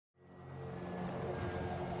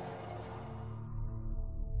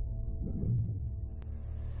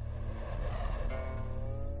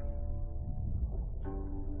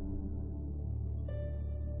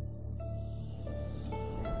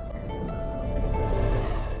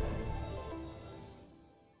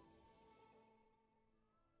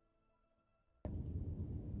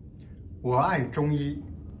我爱中医。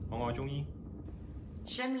我愛中醫。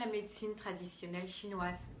 J'aime la médecine traditionnelle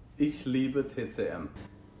chinoise. Ich liebe TCM.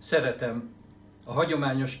 Szeretem a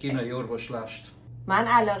hagyományos kínai orvoslást. من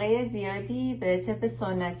علاقه زیادی به طب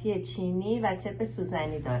سنتی چینی و طب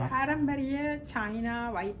سوزنی دارم. பாரம்பரிய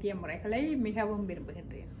China வைத்திய முறைகளை மிகவும்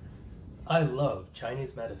விரும்புகின்றேன். I love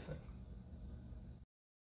Chinese medicine.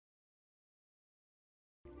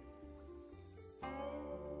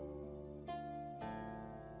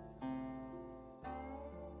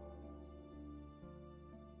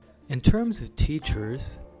 In terms of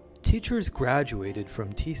teachers, teachers graduated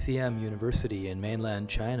from TCM University in mainland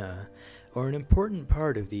China are an important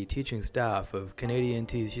part of the teaching staff of Canadian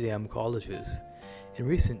TCM colleges. In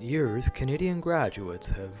recent years, Canadian graduates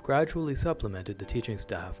have gradually supplemented the teaching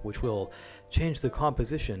staff, which will change the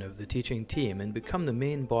composition of the teaching team and become the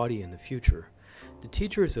main body in the future. The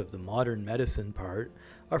teachers of the modern medicine part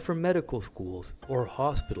are from medical schools or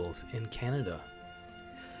hospitals in Canada.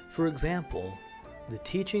 For example, the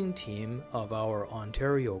teaching team of our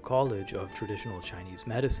Ontario College of Traditional Chinese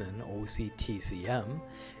Medicine, OCTCM,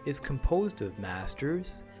 is composed of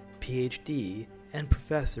masters, PhD, and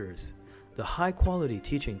professors. The high-quality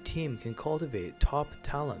teaching team can cultivate top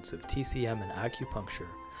talents of TCM and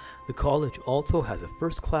acupuncture. The college also has a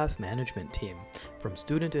first-class management team, from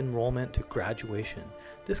student enrollment to graduation.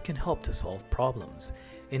 This can help to solve problems.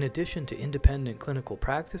 In addition to independent clinical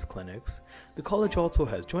practice clinics, the college also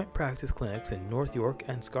has joint practice clinics in North York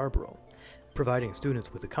and Scarborough, providing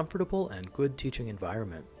students with a comfortable and good teaching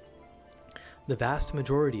environment. The vast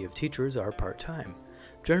majority of teachers are part-time.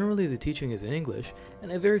 Generally, the teaching is in English,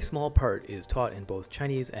 and a very small part is taught in both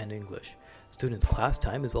Chinese and English. Students' class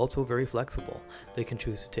time is also very flexible. They can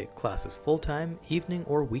choose to take classes full-time, evening,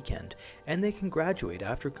 or weekend, and they can graduate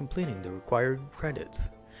after completing the required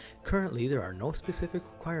credits. Currently, there are no specific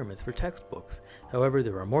requirements for textbooks. However,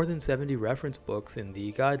 there are more than 70 reference books in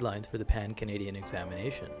the guidelines for the Pan-Canadian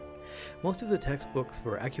examination. Most of the textbooks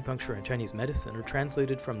for acupuncture and Chinese medicine are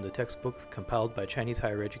translated from the textbooks compiled by Chinese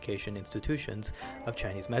higher education institutions of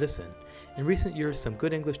Chinese medicine. In recent years, some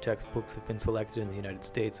good English textbooks have been selected in the United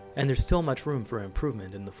States, and there's still much room for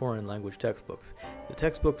improvement in the foreign language textbooks. The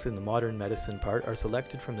textbooks in the modern medicine part are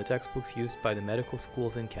selected from the textbooks used by the medical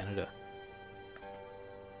schools in Canada.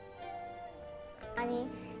 Annie,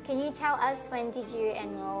 can you tell us when did you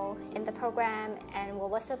enroll in the program and what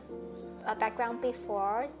was the background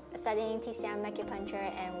before studying TCM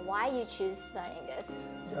acupuncture and why you choose learning this?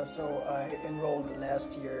 Yeah, so I enrolled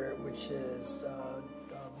last year, which is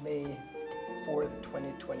May 4th,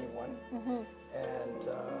 2021. And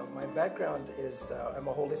my background is I'm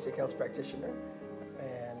a holistic health practitioner,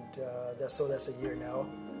 and that's a year now.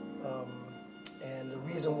 And the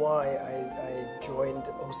reason why I joined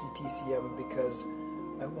OCTCM because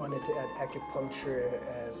I wanted to add acupuncture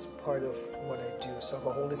as part of what I do. So I'm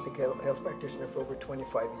a holistic health practitioner for over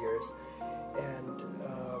 25 years. And,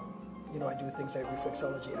 I do things like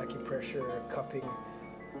reflexology, acupressure, cupping.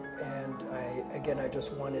 And I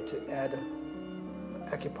just wanted to add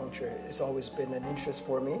acupuncture. It's always been an interest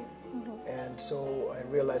for me. And so I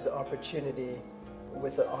realized the opportunity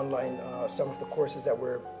with the online, some of the courses that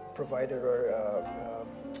were provided or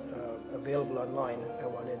available online, I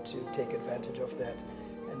wanted to take advantage of that.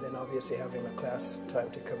 And then obviously having a class time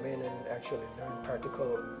to come in and actually learn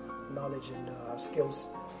practical knowledge and skills.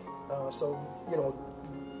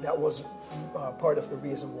 That was part of the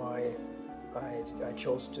reason why I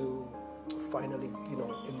chose to finally,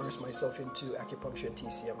 immerse myself into acupuncture and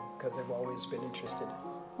TCM, because I've always been interested.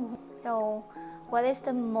 So what is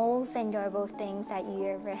the most enjoyable things that you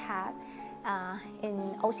ever had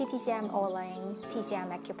in OCTCM or learning TCM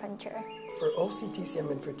acupuncture? For OCTCM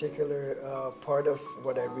in particular, part of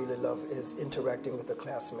what I really love is interacting with the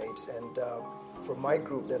classmates. And for my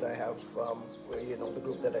group that I have, the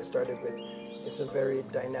group that I started with, it's a very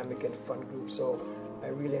dynamic and fun group. So I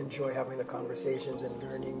really enjoy having the conversations and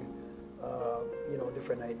learning,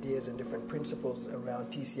 different ideas and different principles around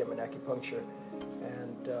TCM and acupuncture.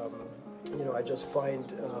 And I just find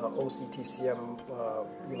OCTCM,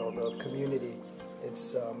 the community,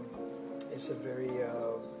 it's a very,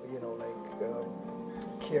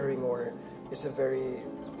 caring, or it's a very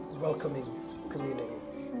welcoming community.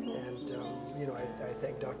 And, I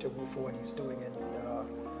thank Dr. Wu for what he's doing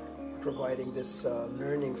and providing this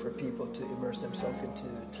learning for people to immerse themselves into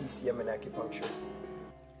TCM and acupuncture.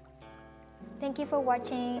 Thank you for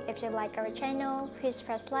watching. If you like our channel, please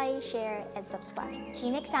press like, share, and subscribe. See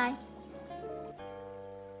you next time.